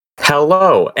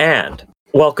Hello and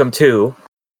welcome to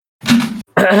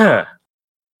So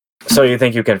You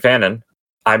Think You Can Fanon.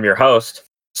 I'm your host,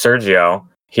 Sergio,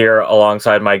 here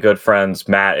alongside my good friends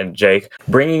Matt and Jake,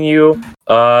 bringing you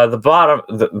the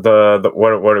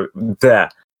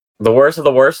worst of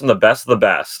the worst and the best of the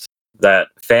best that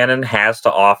Fanon has to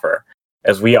offer,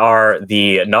 as we are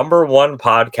the number one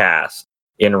podcast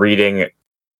in reading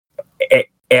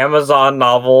Amazon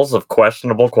novels of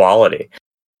questionable quality.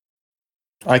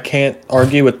 I can't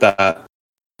argue with that.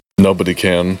 Nobody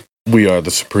can. We are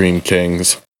the Supreme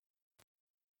Kings.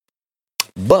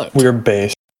 But we're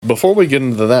based. Before we get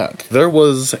into that, there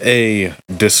was a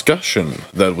discussion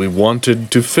that we wanted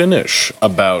to finish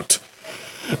about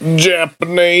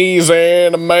Japanese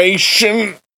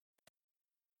animation.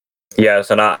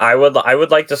 Yes, and I would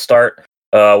like to start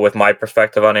with my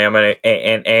perspective on anime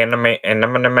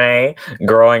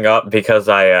growing up, because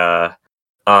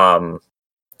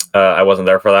I wasn't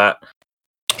there for that.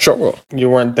 Sure. You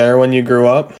weren't there when you grew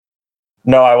up?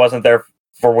 No, I wasn't there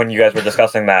for when you guys were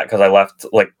discussing that, because I left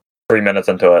like 3 minutes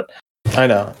into it. I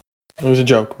know. It was a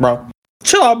joke, bro.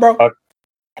 Chill out, bro.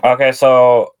 Okay,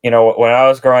 so, when I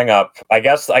was growing up, I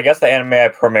guess the anime I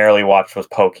primarily watched was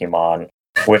Pokemon,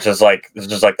 which is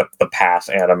just like the past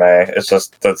anime. It's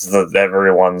just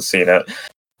everyone's seen it.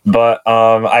 But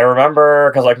I remember,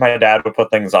 because like my dad would put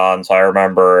things on, so I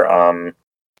remember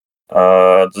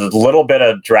a little bit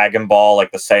of Dragon Ball,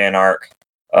 like the Saiyan arc.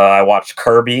 I watched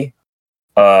Kirby,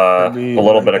 a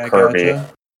little bit of Kirby.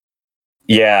 Gotcha.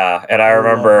 Yeah, and I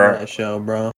remember that show,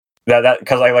 bro. That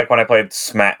because I like when I played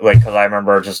Smash, because I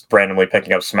remember just randomly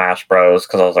picking up Smash Bros.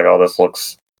 Because I was like, oh, this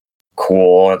looks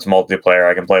cool. It's multiplayer.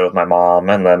 I can play with my mom.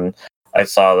 And then I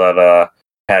saw that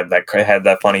had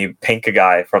that funny pink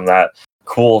guy from that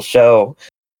cool show.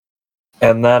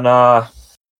 And then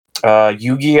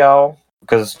Yu-Gi-Oh,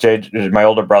 because my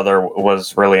older brother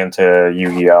was really into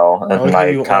Yu-Gi-Oh, and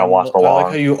I kind of watched along. I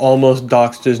like how you almost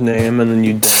doxed his name and then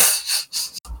you didn't.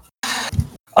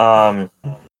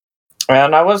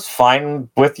 And I was fine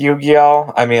with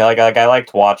Yu-Gi-Oh. I mean, like I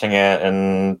liked watching it,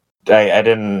 and I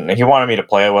didn't. He wanted me to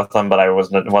play it with him, but I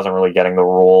wasn't really getting the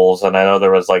rules. And I know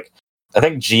there was I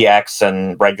think GX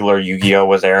and regular Yu-Gi-Oh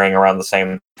was airing around the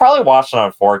same. Probably watched it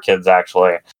on 4Kids,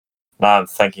 actually. Now I'm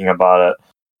thinking about it.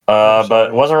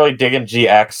 But wasn't really digging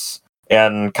GX,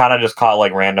 and kind of just caught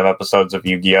like random episodes of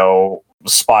Yu-Gi-Oh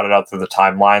spotted out through the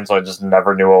timeline, so I just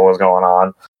never knew what was going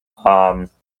on.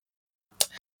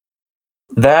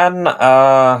 Then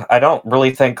I don't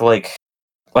really think I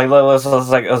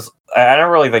never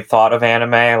really thought of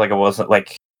anime. It wasn't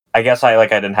I guess I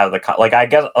didn't have I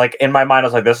guess in my mind I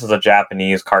was like, this is a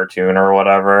Japanese cartoon or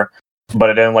whatever, but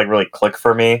it didn't really click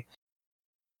for me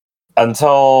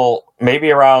until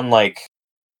maybe around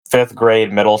 5th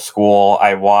grade, middle school.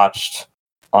 I watched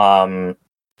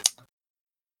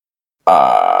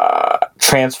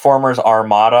Transformers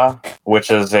Armada, which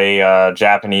is a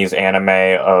Japanese anime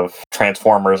of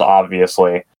Transformers,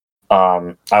 obviously.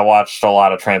 I watched a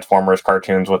lot of Transformers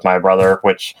cartoons with my brother,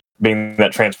 which, being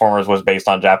that Transformers was based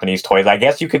on Japanese toys, I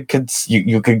guess you could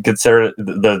consider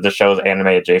the show's anime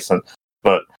adjacent,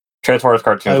 but Transformers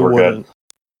cartoons were good.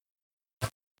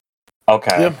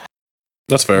 Okay. Yeah.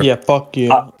 That's fair. Yeah, fuck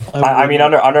you. I mean,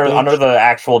 under the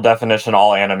actual definition,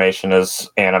 all animation is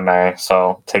anime,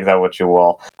 so take that what you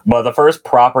will. But the first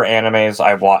proper anime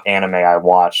I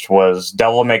watched was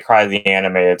Devil May Cry, the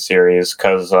animated series,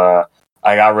 because I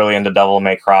got really into Devil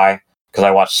May Cry because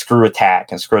I watched Screw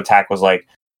Attack, and Screw Attack was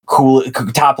cool,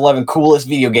 top 11 coolest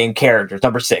video game characters.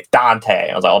 Number 6, Dante.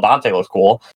 I was like, oh, Dante looks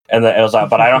cool, and then it was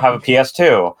but I don't have a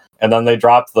PS2. And then they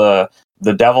dropped the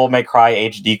Devil May Cry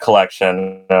HD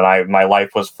collection, and my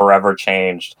life was forever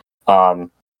changed.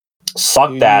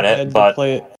 Sucked at it, but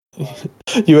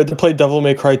you had to play Devil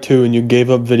May Cry 2, and you gave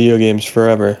up video games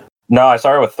forever. No, I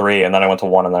started with 3, and then I went to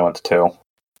 1, and then I went to 2.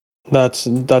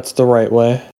 That's the right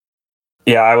way.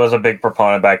 Yeah, I was a big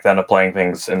proponent back then of playing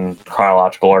things in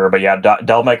chronological order, but yeah,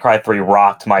 Devil May Cry 3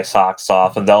 rocked my socks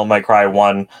off, and Devil May Cry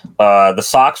 1, the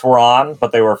socks were on,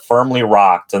 but they were firmly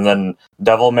rocked, and then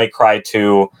Devil May Cry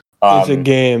 2... it's a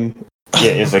game.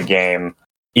 It is a game.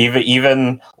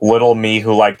 Even little me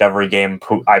who liked every game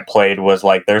I played was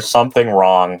like, there's something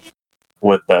wrong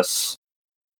with this.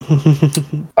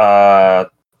 So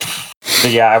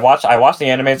yeah, I watched the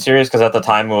animated series because at the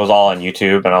time it was all on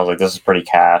YouTube, and I was like, this is pretty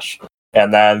cash.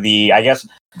 And then I guess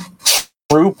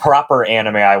true proper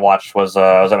anime I watched was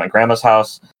I was at my grandma's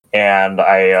house, and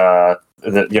they had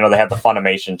the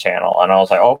Funimation channel, and I was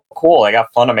like, oh cool, they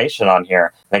got Funimation on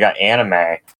here. They got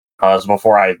anime. It was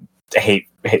before I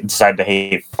decided to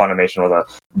hate Funimation with a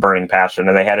burning passion.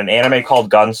 And they had an anime called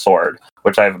Gun Sword,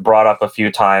 which I've brought up a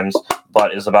few times,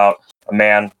 but is about a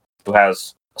man who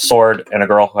has a sword and a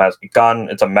girl who has a gun.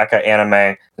 It's a mecha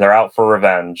anime. They're out for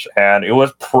revenge, and it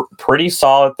was pretty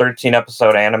solid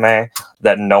 13-episode anime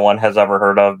that no one has ever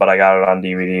heard of, but I got it on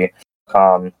DVD.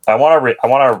 I want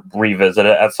to revisit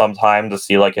it at some time to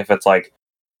see like if it's like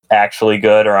actually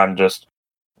good or I'm just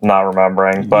not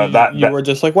remembering. But you were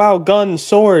just like, wow, gun,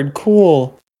 sword,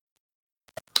 cool.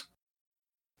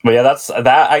 But yeah,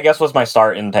 that I guess was my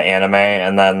start into anime,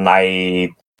 and then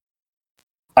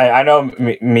I know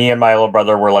me and my little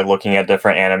brother were like looking at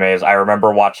different animes. I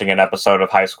remember watching an episode of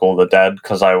High School of the Dead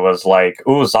because I was like,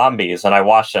 "Ooh, zombies!" And I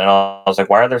watched it, and I was like,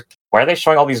 "Why are they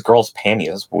showing all these girls' panties?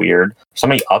 It's weird. So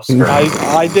many upskirts."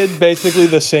 I did basically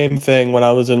the same thing when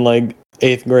I was in like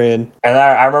 8th grade. And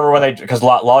I remember when because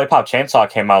Lollipop Chainsaw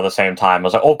came out at the same time. I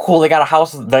was like, "Oh, cool! They got a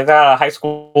High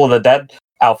School of the Dead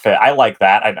outfit. I like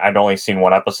that." I'd only seen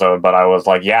one episode, but I was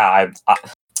like, "Yeah,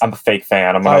 I'm a fake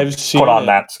fan. I'm gonna put on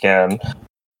that skin."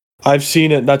 I've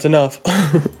seen it. That's enough.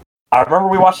 I remember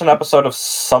we watched an episode of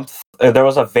there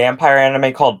was a vampire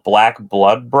anime called Black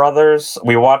Blood Brothers.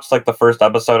 We watched like the first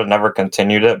episode and never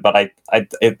continued it, but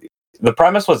the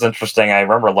premise was interesting. I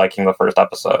remember liking the first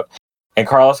episode. And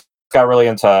Carlos got really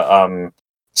into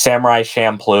Samurai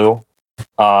Champloo.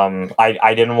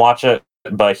 I didn't watch it,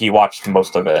 but he watched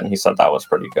most of it and he said that was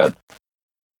pretty good.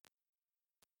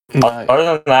 Nice. Other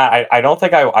than that, I don't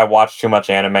think I watched too much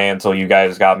anime until you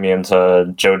guys got me into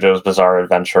JoJo's Bizarre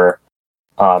Adventure.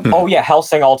 Oh yeah,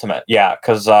 Hellsing Ultimate. Yeah,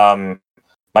 because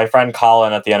my friend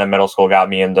Colin at the end of middle school got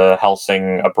me into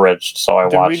Hellsing Abridged, so I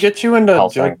watched. Did we get you into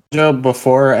Hellsing. JoJo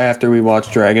before or after we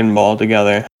watched Dragon Ball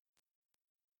together?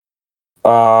 It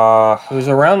was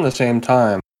around the same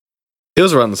time. It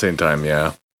was around the same time,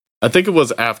 yeah. I think it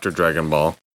was after Dragon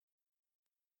Ball.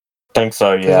 Think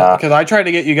so, yeah. Because I tried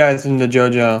to get you guys into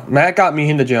JoJo. Matt got me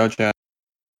into JoJo.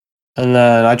 And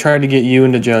then I tried to get you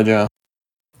into JoJo.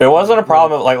 It wasn't a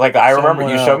problem. Like I remember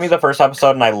you showed me the first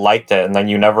episode and I liked it, and then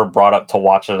you never brought up to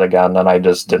watch it again, and I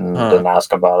just didn't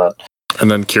ask about it. And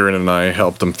then Kieran and I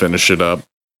helped him finish it up.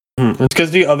 It's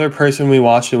because the other person we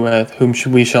watched it with, whom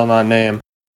we shall not name,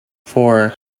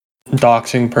 for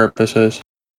doxing purposes,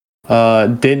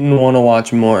 didn't want to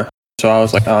watch more. So I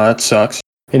was like, oh, that sucks.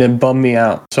 And it bummed me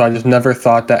out. So I just never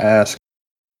thought to ask.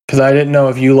 Because I didn't know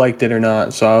if you liked it or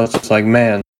not. So I was just like,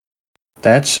 man,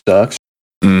 that sucks.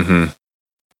 Mm-hmm.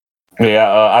 Yeah,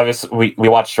 obviously we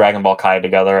watched Dragon Ball Kai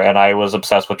together, and I was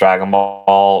obsessed with Dragon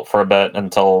Ball for a bit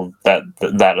until that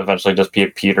eventually just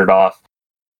petered off.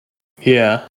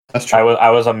 Yeah, that's true.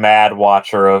 I was a mad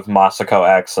watcher of Masako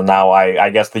X, and now I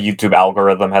guess the YouTube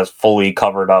algorithm has fully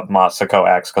covered up Masako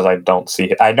X because I don't see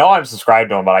it. I know I'm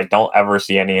subscribed to him, but I don't ever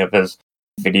see any of his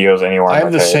videos anywhere. I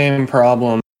have the same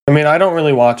problem. I mean, I don't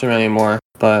really watch him anymore,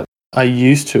 but I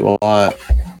used to a lot.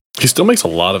 He still makes a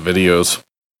lot of videos.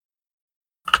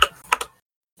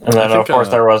 And then, of course,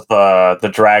 there was the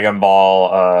Dragon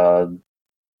Ball.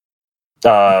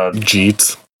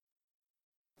 Jeets.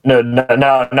 No,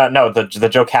 the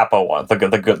Joe Capo one,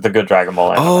 the good Dragon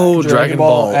Ball. Anime. Oh, Dragon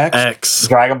Ball X.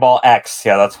 Dragon Ball X.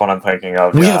 Yeah, that's what I'm thinking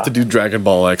of. We have to do Dragon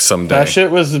Ball X someday. That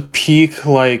shit was peak,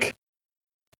 like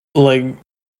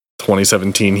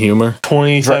 2017 humor.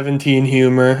 2017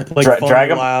 humor, like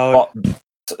Dragon Ball.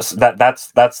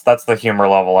 That's the humor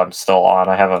level I'm still on.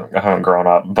 I haven't grown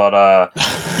up, but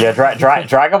yeah,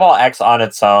 Dragon Ball X on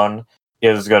its own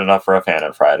is good enough for a Fan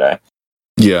and Friday.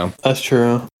 Yeah, that's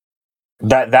true.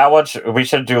 That one we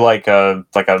should do like a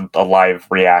live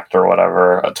react or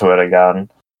whatever to it again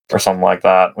or something like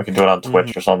that. We could do it on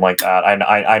Twitch or something like that.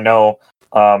 I know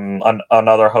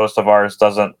another host of ours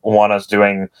doesn't want us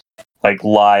doing like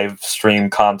live stream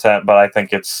content, but I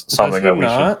think it's something that we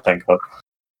should think of.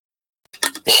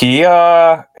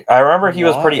 I remember he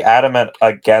was pretty adamant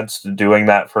against doing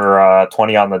that for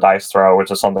 20 on the Dice Throw, which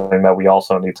is something that we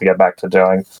also need to get back to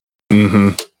doing. Mm-hmm.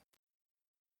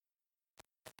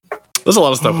 There's a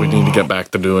lot of stuff we need to get back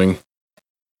to doing.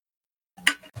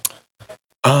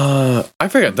 I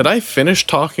forgot. Did I finish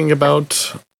talking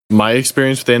about my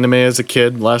experience with anime as a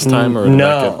kid last time? Or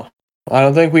no, I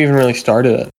don't think we even really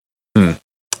started it.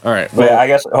 All right. Well, I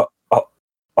guess.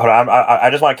 Hold on, I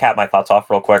just want to cap my thoughts off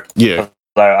real quick. Yeah.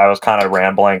 I was kind of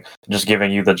rambling, just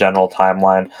giving you the general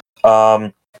timeline.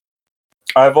 I've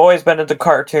always been into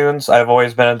cartoons. I've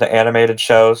always been into animated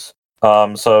shows.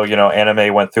 So,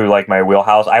 anime went through like my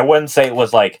wheelhouse. I wouldn't say it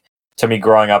was like, to me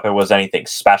growing up, it was anything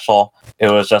special. It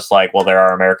was just like, well, there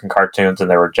are American cartoons and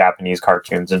there were Japanese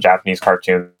cartoons, and Japanese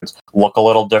cartoons look a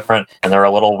little different and they're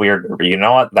a little weirder. But you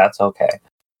know what? That's okay.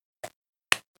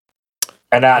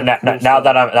 And now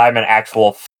that I'm an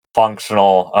actual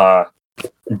functional,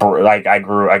 like I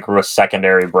grew a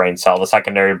secondary brain cell. The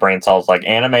secondary brain cell is like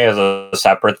anime is a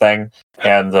separate thing,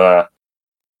 and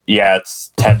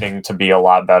it's tending to be a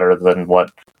lot better than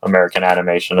what American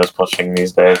animation is pushing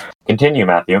these days. Continue,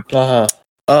 Matthew.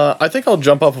 I think I'll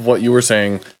jump off of what you were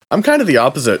saying. I'm kind of the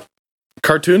opposite.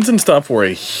 Cartoons and stuff were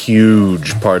a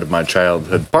huge part of my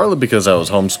childhood, partly because I was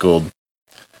homeschooled.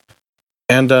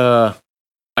 And I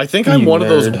think I'm one of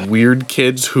those weird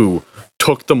kids who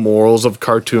took the morals of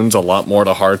cartoons a lot more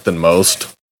to heart than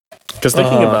most. Because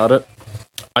thinking about it,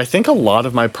 I think a lot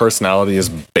of my personality is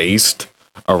based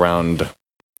around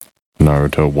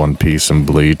Naruto, One Piece, and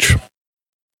Bleach.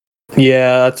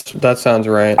 Yeah, that sounds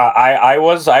right. I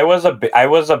was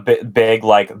a bit big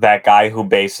like that guy who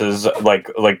bases like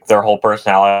their whole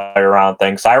personality around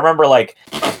things. I remember like,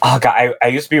 oh god, I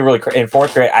used to be really in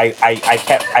fourth grade.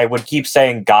 I would keep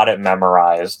saying "got it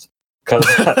memorized" because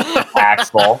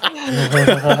Axel.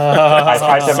 I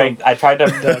tried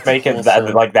to make it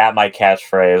like that my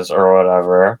catchphrase or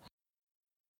whatever.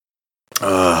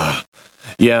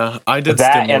 Yeah, I did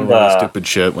that and really stupid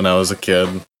shit when I was a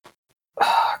kid.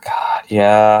 Oh god,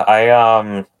 yeah,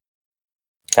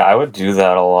 I would do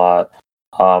that a lot.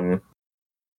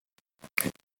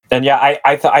 And yeah,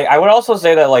 I would also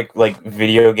say that like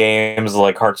video games,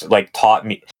 like hearts, like taught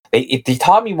me they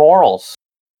taught me morals.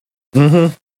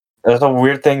 Mm-hmm. That's a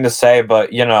weird thing to say,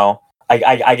 but you know,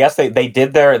 I guess they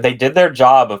did their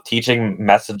job of teaching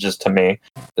messages to me,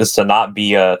 is to not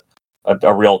be a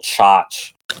real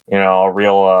chotch, you know, a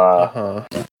real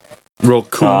real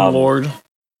cool lord.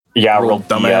 Yeah, real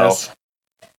dumbass.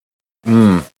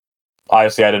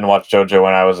 Obviously, I didn't watch JoJo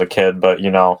when I was a kid, but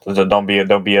you know, don't be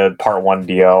a part 1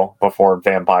 Dio before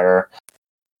Vampire.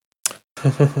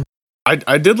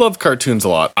 I did love cartoons a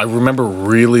lot. I remember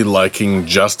really liking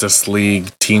Justice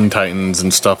League, Teen Titans,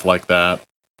 and stuff like that.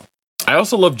 I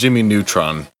also love Jimmy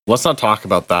Neutron. Let's not talk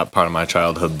about that part of my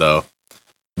childhood, though.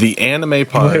 The anime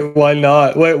part. Wait, why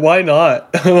not?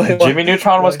 Jimmy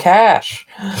Neutron was cash.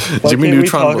 Jimmy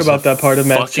Neutron was about that part of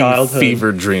Matt's childhood.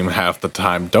 Fever dream half the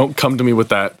time. Don't come to me with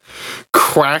that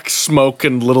crack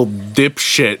smoking little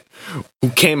dipshit who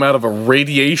came out of a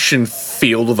radiation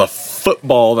field with a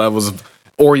football that was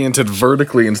oriented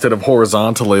vertically instead of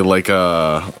horizontally, like Hey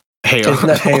Arnold. Isn't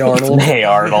that Hey Arnold? Hey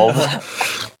Arnold.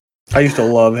 I used to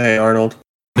love Hey Arnold.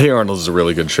 Hey Arnold is a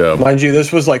really good show. Mind you,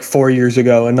 this was like 4 years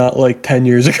ago and not like 10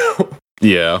 years ago.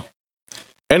 Yeah.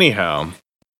 Anyhow,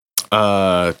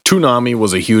 Toonami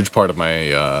was a huge part of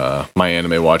my my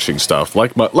anime watching stuff,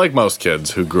 like most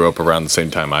kids who grew up around the same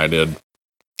time I did.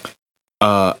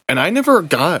 And I never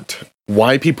got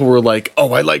why people were like,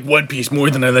 "Oh, I like One Piece more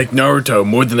than I like Naruto,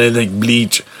 more than I like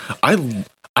Bleach."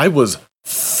 I was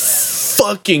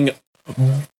fucking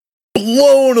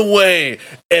blown away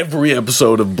every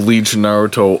episode of Bleach,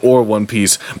 Naruto, or One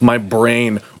Piece. My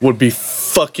brain would be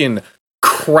fucking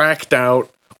cracked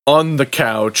out on the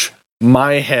couch.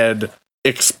 My head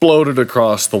exploded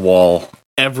across the wall.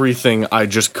 Everything. I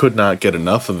just could not get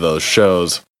enough of those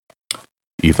shows.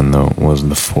 Even though it wasn't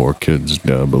the 4Kids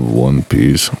dub of One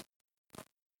Piece.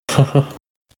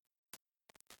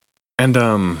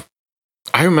 And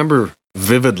I remember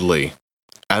vividly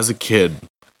as a kid,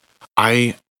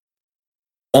 I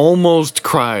almost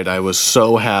cried. I was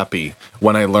so happy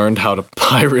when I learned how to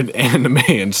pirate anime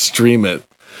and stream it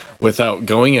without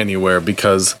going anywhere,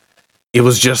 because it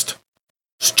was just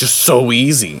so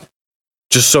easy.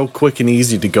 Just so quick and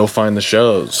easy to go find the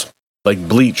shows. Like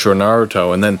Bleach or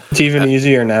Naruto, and then... It's even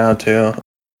easier now, too.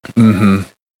 Mm-hmm.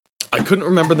 I couldn't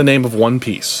remember the name of One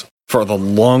Piece for the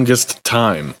longest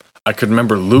time. I could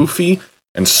remember Luffy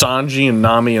and Sanji and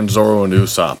Nami and Zoro and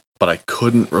Usopp, but I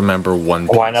couldn't remember One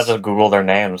Piece. Why not just Google their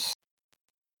names?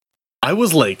 I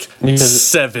was like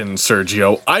 7,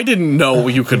 Sergio. I didn't know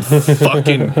you could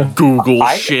fucking Google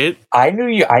shit. I knew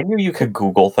you could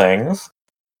Google things.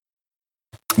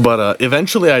 But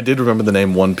eventually I did remember the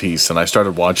name One Piece, and I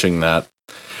started watching that.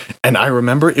 And I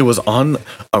remember it was on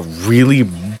a really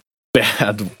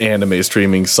bad anime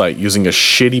streaming site using a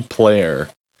shitty player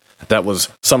that was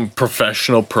some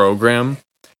professional program,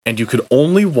 and you could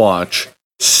only watch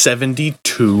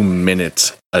 72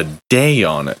 minutes a day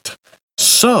on it.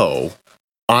 So,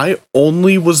 I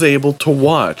only was able to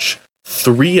watch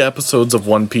 3 episodes of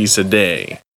One Piece a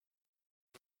day.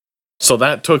 So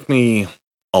that took me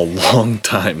a long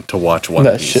time to watch One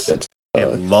Piece. Shit. A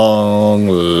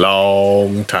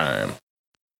long time.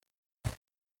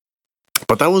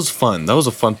 But that was fun. That was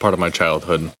a fun part of my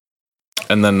childhood.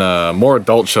 And then more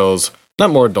adult shows. Not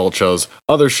more adult shows.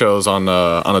 Other shows on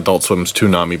Adult Swim's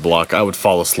Toonami block. I would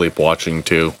fall asleep watching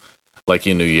too. Like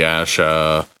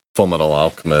Inuyasha, Full Metal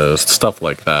Alchemist, stuff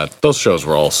like that. Those shows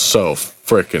were all so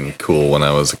freaking cool when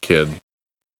I was a kid.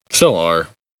 Still are.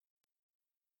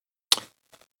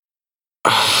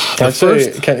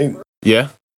 Yeah.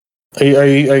 Are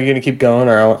you gonna keep going,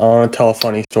 or I want to tell a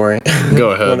funny story?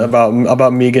 Go ahead.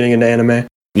 about me getting into anime.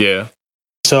 Yeah.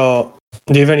 So,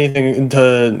 do you have anything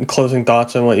to closing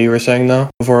thoughts on what you were saying though?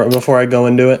 Before I go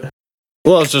into it.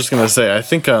 Well, I was just gonna say, I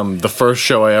think the first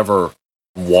show I ever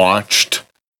watched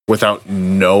without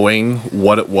knowing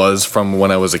what it was from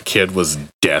when I was a kid was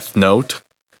Death Note.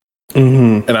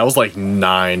 Mm-hmm. And I was like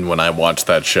 9 when I watched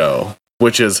that show,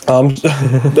 which is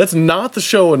that's not the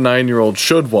show a 9-year-old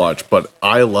should watch, but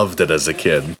I loved it as a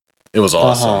kid. It was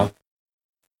awesome. Uh-huh.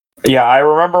 Yeah, I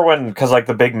remember when, because like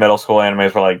the big middle school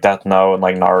animes were like Death Note and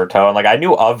like Naruto, and like I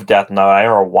knew of Death Note. I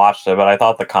never watched it, but I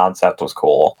thought the concept was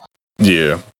cool.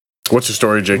 Yeah. What's your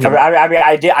story, Jacob?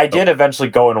 I did eventually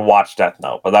go and watch Death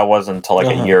Note, but that wasn't until like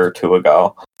a year or two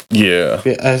ago. Yeah.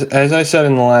 As I said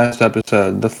in the last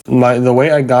episode, the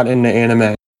way I got into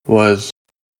anime was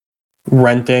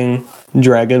renting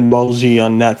Dragon Ball Z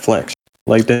on Netflix,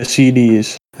 like the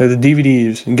CDs or the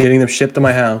DVDs, and getting them shipped to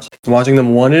my house, watching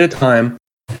them one at a time,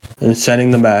 and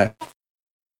sending them back.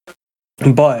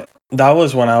 But that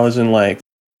was when I was in like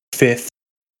 5th,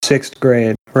 6th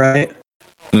grade, right?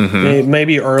 Mm-hmm.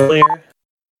 Maybe earlier.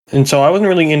 And so I wasn't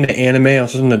really into anime, I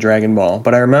was just into Dragon Ball.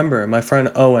 But I remember my friend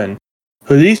Owen,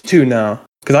 who these two know,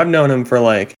 because I've known him for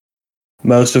like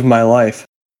most of my life.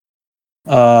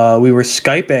 We were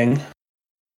Skyping,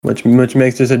 which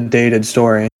makes this a dated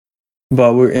story.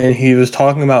 And he was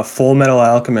talking about Full Metal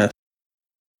Alchemist.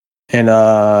 And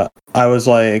I was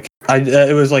like,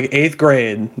 it was like 8th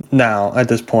grade now at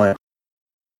this point.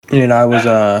 And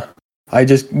I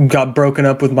just got broken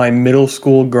up with my middle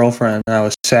school girlfriend, and I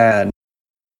was sad.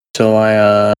 So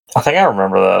I think I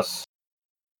remember this.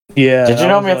 Yeah. Did you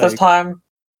know me at this time?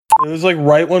 It was like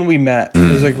right when we met.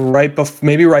 It was like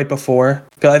maybe right before.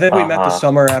 Because I think we met the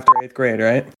summer after 8th grade,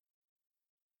 right?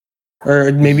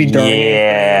 Or maybe during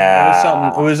 8th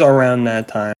grade. It was around that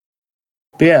time.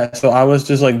 But yeah, so I was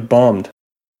just like bummed.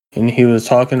 And he was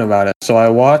talking about it. So I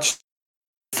watched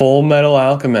Full Metal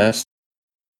Alchemist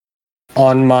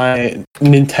on my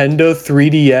Nintendo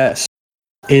 3DS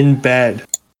in bed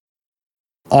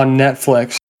on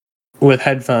Netflix with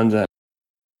headphones in.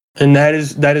 And that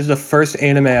is the first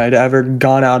anime I'd ever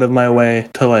gone out of my way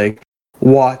to like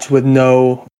watch with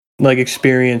no like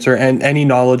experience or any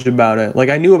knowledge about it. Like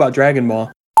I knew about Dragon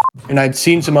Ball and I'd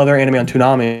seen some other anime on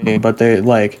Toonami, but they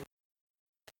like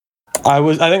I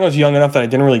think I was young enough that I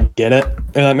didn't really get it,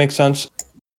 if that makes sense.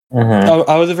 Mm-hmm.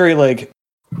 I was a very like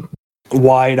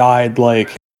wide-eyed,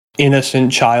 like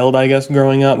innocent child, I guess,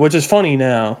 growing up, which is funny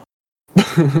now.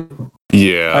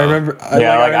 Yeah, I remember.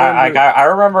 I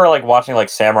remember like watching like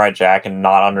Samurai Jack and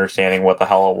not understanding what the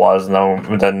hell it was,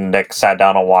 and then Nick sat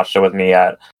down and watched it with me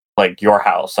at like your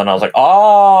house, and I was like,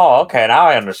 oh, okay, now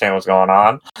I understand what's going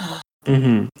on.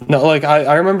 Mm-hmm. No, like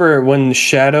I remember when I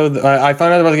found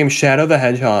out about the game Shadow the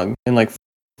Hedgehog in like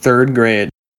 3rd grade,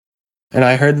 and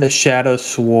I heard that Shadow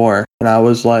swore, and I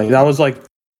was like, that was like.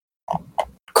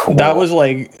 Cool. That was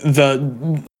like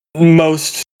the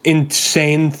most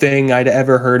insane thing I'd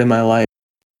ever heard in my life.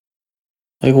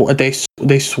 Like what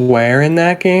they swear in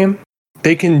that game?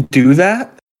 They can do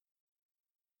that?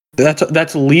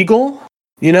 That's legal,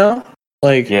 you know?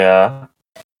 Like yeah.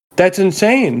 That's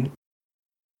insane.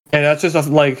 And that's just a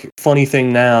like funny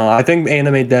thing now. I think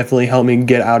anime definitely helped me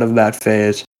get out of that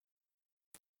phase.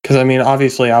 Cuz I mean,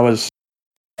 obviously I was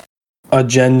a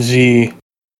Gen Z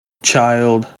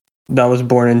child that was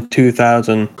born in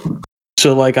 2000.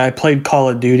 So like I played Call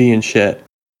of Duty and shit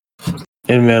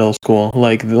in middle school.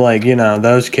 Like you know,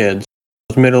 those kids,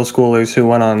 those middle schoolers who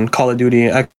went on Call of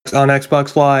Duty on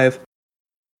Xbox Live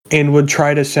and would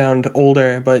try to sound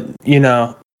older, but you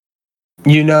know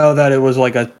that it was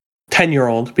like a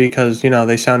 10-year-old because, you know,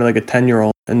 they sounded like a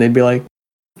 10-year-old and they'd be like,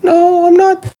 "No, I'm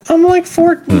not. I'm like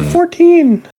 14."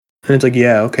 And it's like,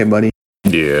 "Yeah, okay, buddy."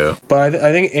 Yeah. But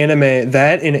I think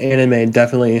anime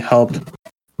definitely helped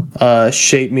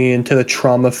shape me into the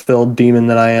trauma-filled demon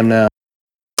that I am now.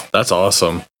 That's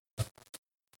awesome.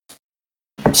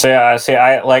 So yeah,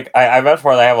 I bet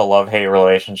for I have a love-hate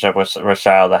relationship with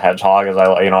Shadow the Hedgehog, as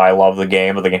I love the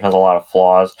game, but the game has a lot of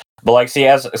flaws. But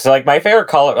like my favorite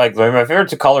color, like my favorite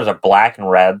 2 colors are black and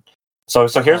red. So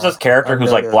here's this character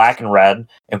who's like black and red,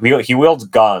 and he wields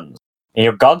guns. And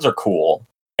your guns are cool.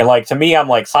 And like to me, I'm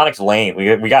like, Sonic's lame.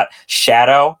 We got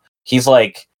Shadow. He's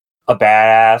like a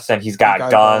badass, and he's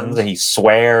got guns, and he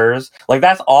swears. Like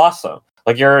that's awesome.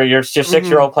 Like your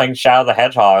 6-year-old playing Shadow the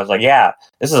Hedgehog. I was like, yeah,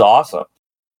 this is awesome.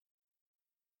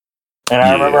 And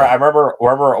I remember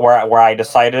where I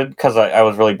decided, because I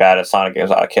was really bad at Sonic games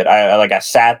as a kid. I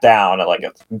sat down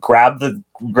and grabbed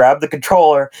the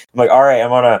controller. I'm like, all right, I'm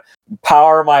gonna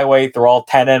power my way through all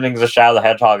 10 endings of Shadow the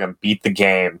Hedgehog and beat the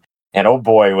game. And oh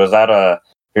boy, was that a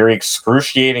very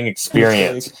excruciating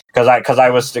experience, because I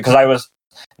was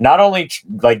not only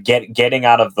getting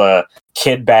out of the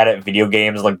kid bad at video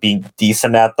games, like being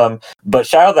decent at them, but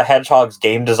Shadow the Hedgehog's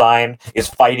game design is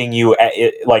fighting you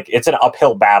it's an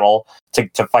uphill battle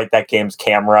to fight that game's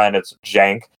camera, and it's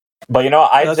jank. But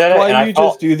That's why you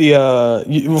just do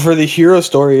the for the hero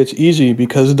story. It's easy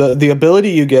because the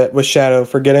ability you get with Shadow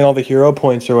for getting all the hero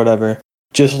points or whatever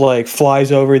just flies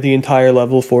over the entire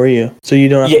level for you, so you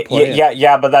don't have to play it.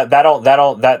 Yeah, but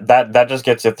that just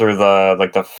gets you through for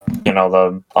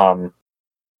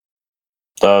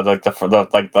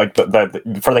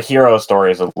the hero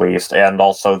stories at least, and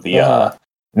also the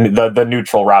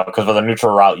neutral route, because for the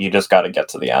neutral route you just got to get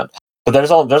to the end. But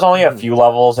there's only a few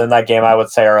levels in that game I would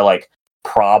say are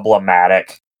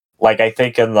problematic. I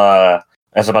think as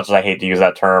much as I hate to use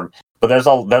that term, but there's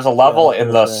a level in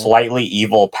the slightly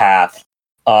evil path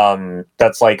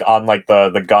that's on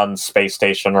the gun space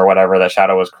station or whatever that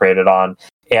Shadow was created on,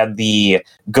 and the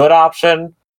good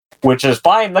option, which is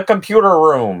find the computer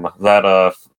room,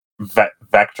 that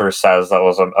Vector says. That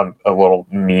was a little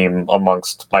meme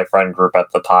amongst my friend group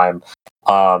at the time.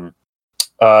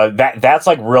 That's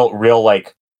real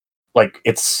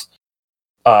it's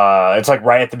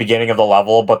right at the beginning of the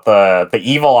level, but the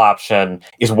evil option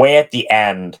is way at the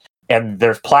end, and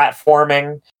there's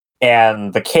platforming,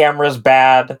 and the camera's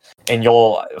bad, and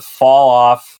you'll fall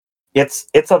off. It's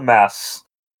a mess,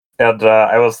 and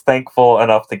I was thankful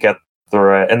enough to get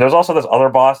through it. And there's also this other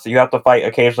boss that you have to fight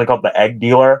occasionally called the Egg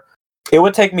Dealer. It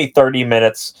would take me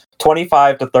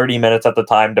 25 to 30 minutes at the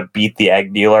time to beat the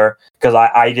Egg Dealer, because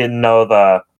I didn't know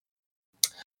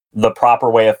the proper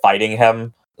way of fighting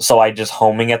him, so I just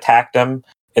homing attacked him,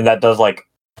 and that does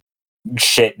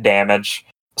shit damage.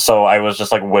 So I was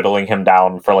just whittling him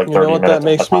down for 30 minutes. You know what that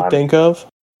makes me think of?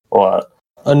 What?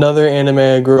 Another anime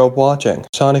I grew up watching,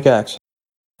 Sonic X.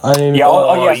 I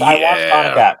watched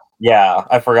Sonic X. Yeah,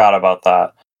 I forgot about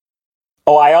that.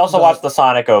 Oh, I also watched the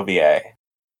Sonic OVA.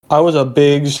 I was a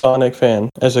big Sonic fan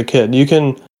as a kid. You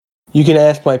can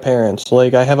ask my parents.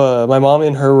 I have my mom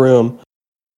in her room.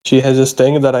 She has this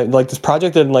thing that I this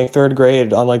project in 3rd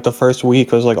grade on the first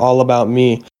week was all about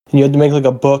me. And you had to make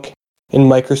a book in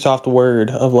Microsoft Word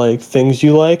of things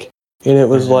you like. And it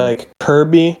was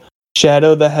Kirby,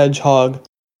 Shadow the Hedgehog,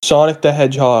 Sonic the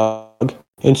Hedgehog,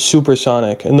 and Super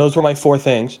Sonic. And those were my 4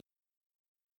 things.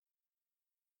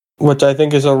 Which I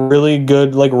think is a really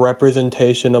good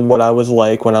representation of what I was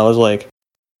when I was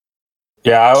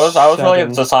Yeah, I was really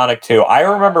into Sonic too. I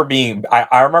remember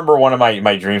I remember one of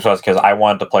my dreams was because I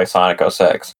wanted to play Sonic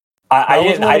 06. I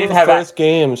didn't have first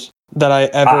games that I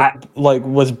ever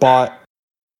was bought.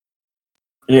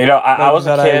 I was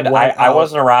a kid. I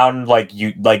wasn't around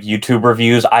YouTube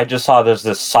reviews. I just saw there's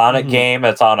this Sonic game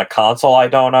that's on a console I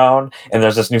don't own, and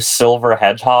there's this new Silver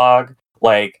Hedgehog.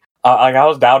 I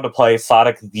was down to play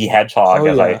Sonic the Hedgehog,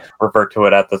 I referred to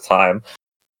it at the time.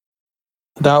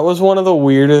 That was one of the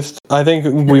weirdest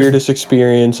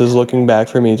experiences looking back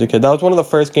for me as a kid. That was one of the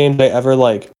first games I ever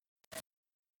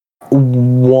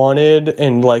wanted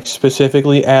and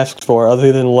specifically asked for,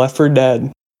 other than Left 4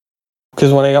 Dead.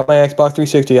 Because when I got my Xbox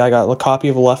 360, I got a copy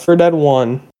of Left 4 Dead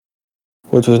 1,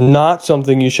 which was not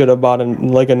something you should have bought in a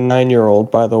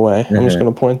 9-year-old, by the way. I'm just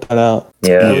going to point that out.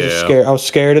 Yeah. I was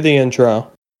scared of the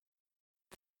intro.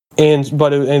 And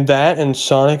that and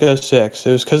Sonic 06,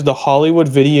 it was because the Hollywood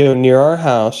Video near our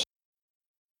house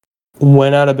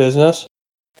went out of business,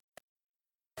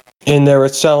 and they were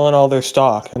selling all their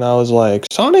stock. And I was like,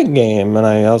 Sonic game, and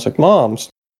I was like, Mom,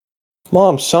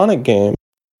 Sonic game.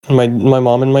 And my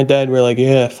mom and my dad were like,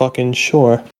 yeah, fucking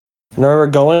sure. And I remember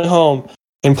going home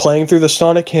and playing through the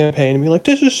Sonic campaign and being like,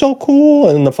 this is so cool,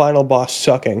 and the final boss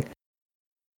sucking.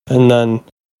 And then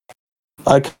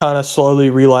I kind of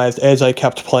slowly realized as I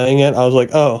kept playing it, I was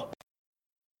like, oh,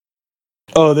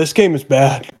 this game is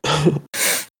bad.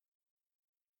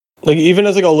 Even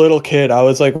as a little kid, I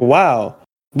was like, wow,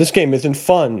 this game isn't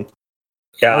fun.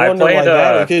 Yeah, I played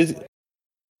because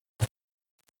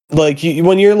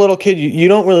when you're a little kid, you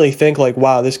don't really think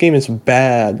wow, this game is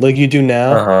bad like you do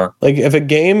now. Uh-huh.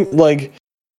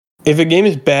 If a game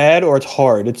is bad or it's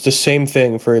hard, it's the same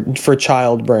thing for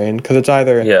child brain, because it's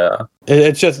either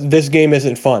it's just this game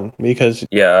isn't fun because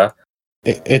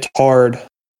it's hard.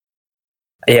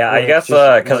 Yeah, I guess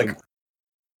because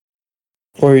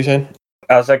what were you saying?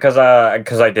 I was like, because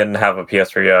I didn't have a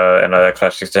PS3 and an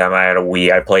Xbox 360, I had a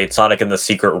Wii. I played Sonic and the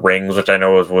Secret Rings, which I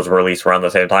know was released around the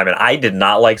same time, and I did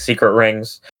not like Secret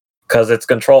Rings because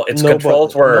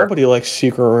controls were nobody likes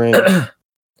Secret Ring.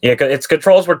 Yeah, its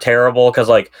controls were terrible because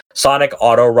like Sonic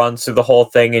auto runs through the whole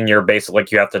thing, and you're basically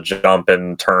like you have to jump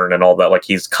and turn and all that. Like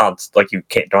he's like you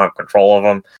don't have control of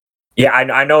him. Yeah,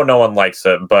 I know no one likes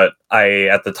it, but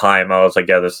at the time I was like,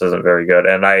 yeah, this isn't very good,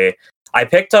 and I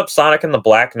picked up Sonic and the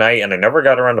Black Knight, and I never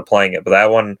got around to playing it. But that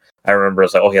one, I remember,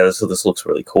 was like, oh yeah, this looks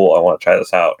really cool. I want to try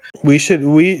this out. Do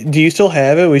you still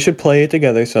have it? We should play it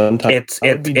together sometime.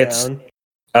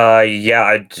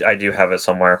 Yeah, I do have it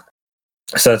somewhere.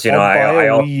 Since I'll buy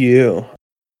a Wii U,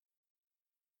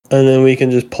 and then we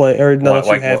can just play. Or no,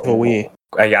 you have a Wii.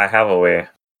 Yeah, I have a Wii.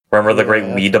 Remember the great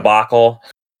Wii debacle?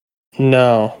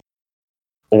 No.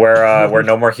 Where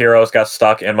No More Heroes got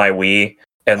stuck in my Wii.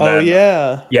 And then,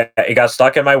 yeah, it got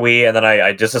stuck in my Wii, and then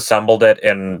I disassembled it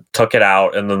and took it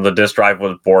out, and then the disk drive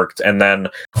was borked, and then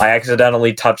I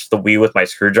accidentally touched the Wii with my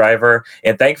screwdriver,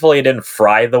 and thankfully it didn't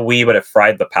fry the Wii, but it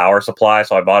fried the power supply,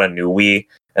 so I bought a new Wii,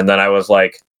 and then I was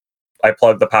like, I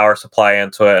plugged the power supply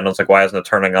into it, and I was like, why isn't it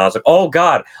turning on? I was like, oh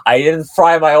god, I didn't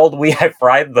fry my old Wii, I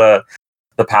fried the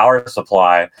power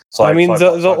supply. So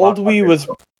the old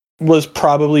Wii was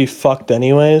probably fucked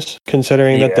anyways,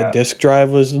 considering that the disk drive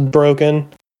was broken.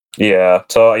 Yeah,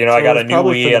 so I got a new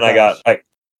Wii, and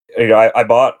I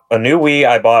bought a new Wii.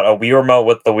 I bought a Wii remote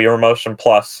with the Wii Remotion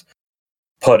Plus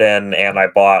put in, and I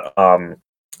bought a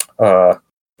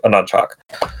nunchuck.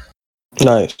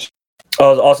 Nice.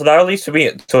 Also, that leads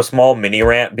to a small mini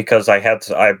rant because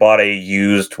I bought a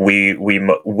used Wii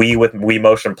with Wii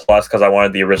Motion Plus because I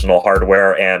wanted the original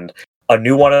hardware, and a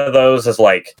new one of those is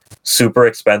like super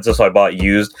expensive, so I bought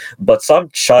used. But some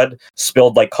chud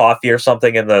spilled like coffee or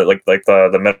something in the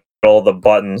the middle of the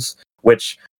buttons,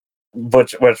 which well,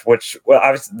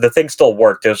 obviously the thing still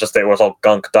worked. It was all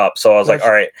gunked up. So I was like,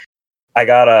 all right, I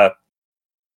gotta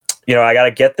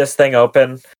get this thing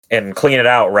open and clean it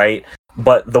out, right?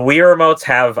 But the Wii remotes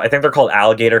I think they're called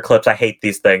alligator clips. I hate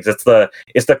these things. It's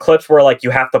the clips where like you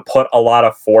have to put a lot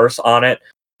of force on it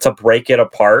to break it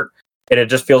apart. And it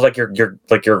just feels like you're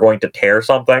going to tear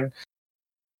something.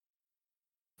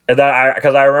 And then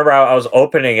because I remember I was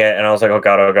opening it and I was like, oh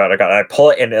god. I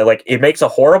pull it and it makes a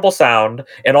horrible sound,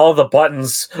 and all the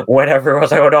buttons whenever I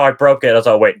was like, oh no, I broke it. I was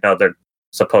like, wait, no, they're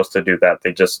supposed to do that.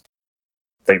 They just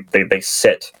they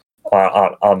sit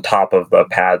on top of the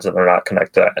pads and they're not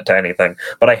connected to anything.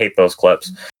 But I hate those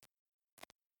clips.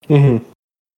 Mm-hmm.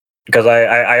 Because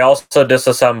I also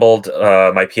disassembled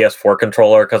my PS4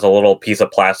 controller because a little piece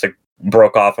of plastic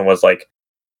broke off and was like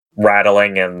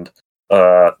rattling, and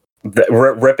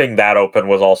ripping that open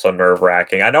was also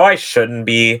nerve-wracking. I know I shouldn't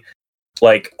be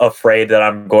like afraid that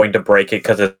I'm going to break it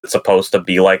because it's supposed to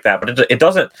be like that, but it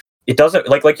doesn't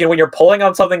like when you're pulling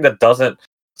on something that doesn't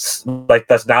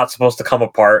that's not supposed to come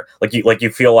apart,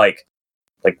 you feel like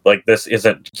this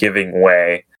isn't giving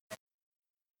way.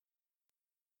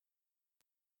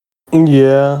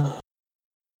 Yeah.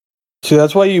 See,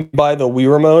 that's why you buy the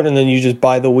Wii remote, and then you just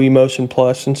buy the Wii Motion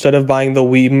Plus instead of buying the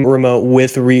Wii remote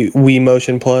with Wii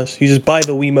Motion Plus. You just buy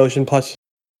the Wii Motion Plus,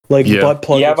 butt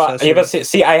plug. Yeah, but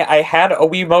see, I had a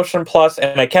Wii Motion Plus,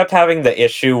 and I kept having the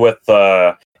issue with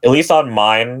at least on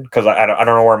mine, because I don't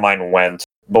know where mine went.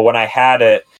 But when I had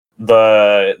it,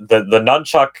 the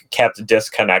nunchuck kept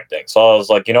disconnecting. So I was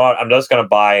like, you know what? I'm just gonna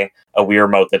buy a Wii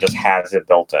remote that just has it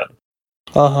built in.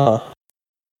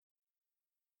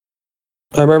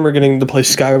 I remember getting to play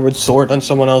Skyward Sword on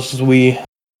someone else's Wii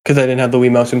because I didn't have the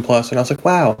Wii Motion Plus, and I was like,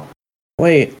 wow,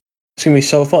 wait, it's gonna be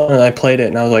so fun. And I played it,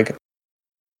 and I was like,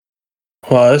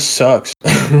 wow, this sucks.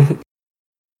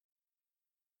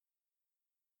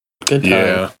 Good time.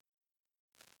 Yeah.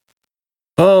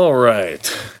 All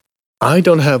right. I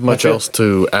don't have much else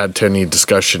to add to any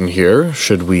discussion here.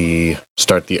 Should we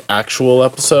start the actual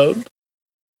episode?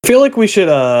 I feel like we should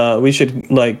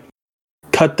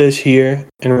cut this here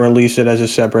and release it as a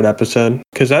separate episode,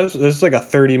 because this is like a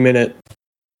 30-minute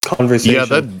conversation.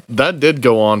 Yeah, that did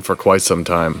go on for quite some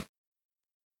time.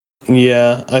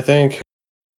 Yeah, I think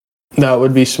that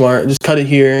would be smart. Just cut it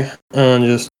here and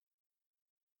just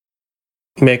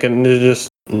make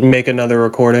another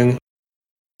recording.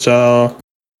 So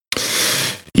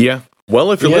yeah.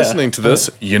 Well, if you're listening to this,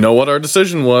 you know what our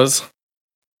decision was.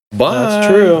 Bye. That's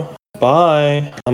true. Bye.